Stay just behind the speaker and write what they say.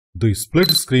The split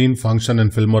screen function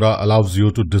in Filmora allows you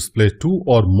to display two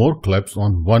or more clips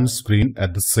on one screen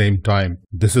at the same time.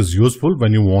 This is useful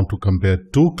when you want to compare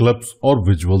two clips or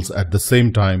visuals at the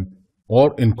same time,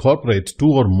 or incorporate two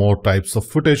or more types of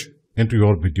footage into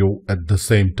your video at the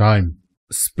same time.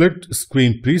 Split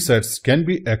screen presets can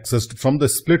be accessed from the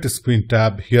split screen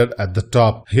tab here at the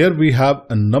top. Here we have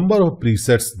a number of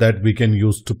presets that we can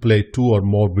use to play two or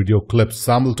more video clips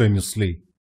simultaneously.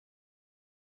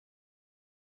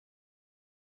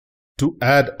 To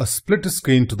add a split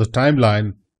screen to the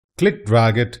timeline, click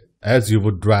drag it as you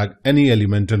would drag any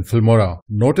element in Filmora.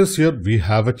 Notice here we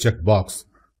have a checkbox.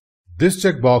 This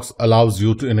checkbox allows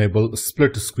you to enable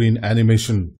split screen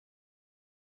animation.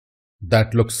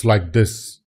 That looks like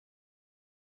this.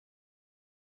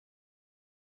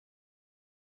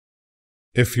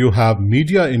 If you have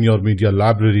media in your media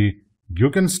library, you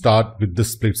can start with the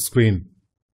split screen.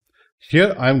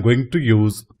 Here I am going to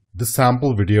use the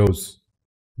sample videos.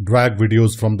 Drag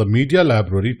videos from the media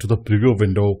library to the preview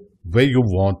window where you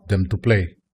want them to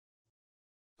play.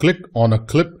 Click on a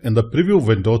clip in the preview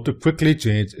window to quickly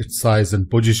change its size and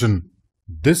position.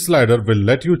 This slider will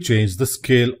let you change the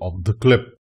scale of the clip.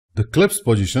 The clip's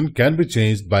position can be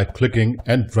changed by clicking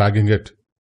and dragging it.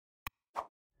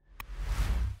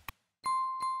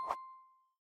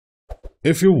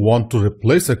 If you want to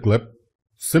replace a clip,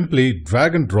 simply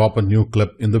drag and drop a new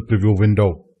clip in the preview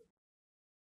window.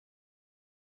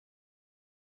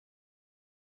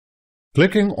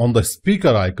 Clicking on the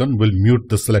speaker icon will mute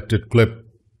the selected clip.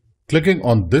 Clicking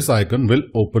on this icon will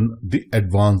open the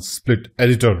Advanced Split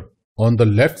Editor. On the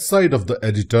left side of the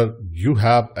editor, you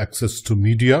have access to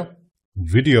media,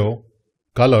 video,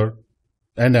 color,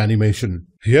 and animation.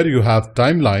 Here you have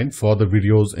timeline for the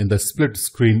videos in the split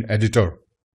screen editor.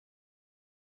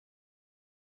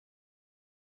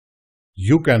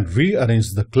 You can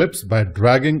rearrange the clips by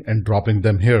dragging and dropping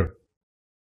them here.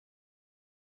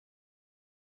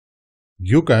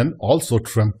 You can also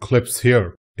trim clips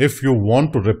here. If you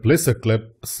want to replace a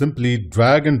clip, simply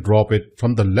drag and drop it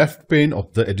from the left pane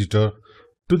of the editor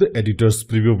to the editor's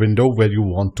preview window where you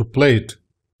want to play it.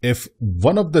 If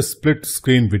one of the split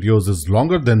screen videos is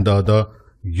longer than the other,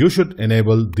 you should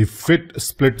enable the Fit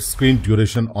Split Screen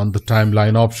Duration on the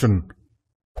timeline option.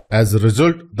 As a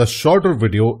result, the shorter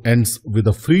video ends with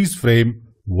a freeze frame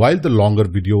while the longer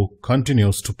video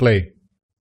continues to play.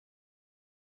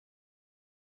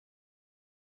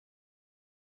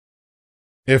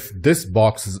 If this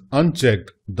box is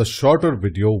unchecked, the shorter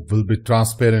video will be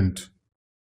transparent.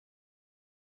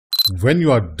 When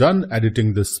you are done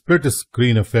editing the split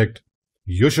screen effect,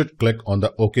 you should click on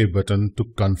the OK button to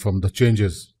confirm the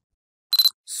changes.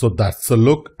 So that's a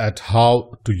look at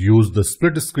how to use the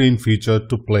split screen feature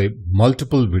to play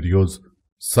multiple videos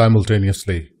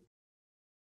simultaneously.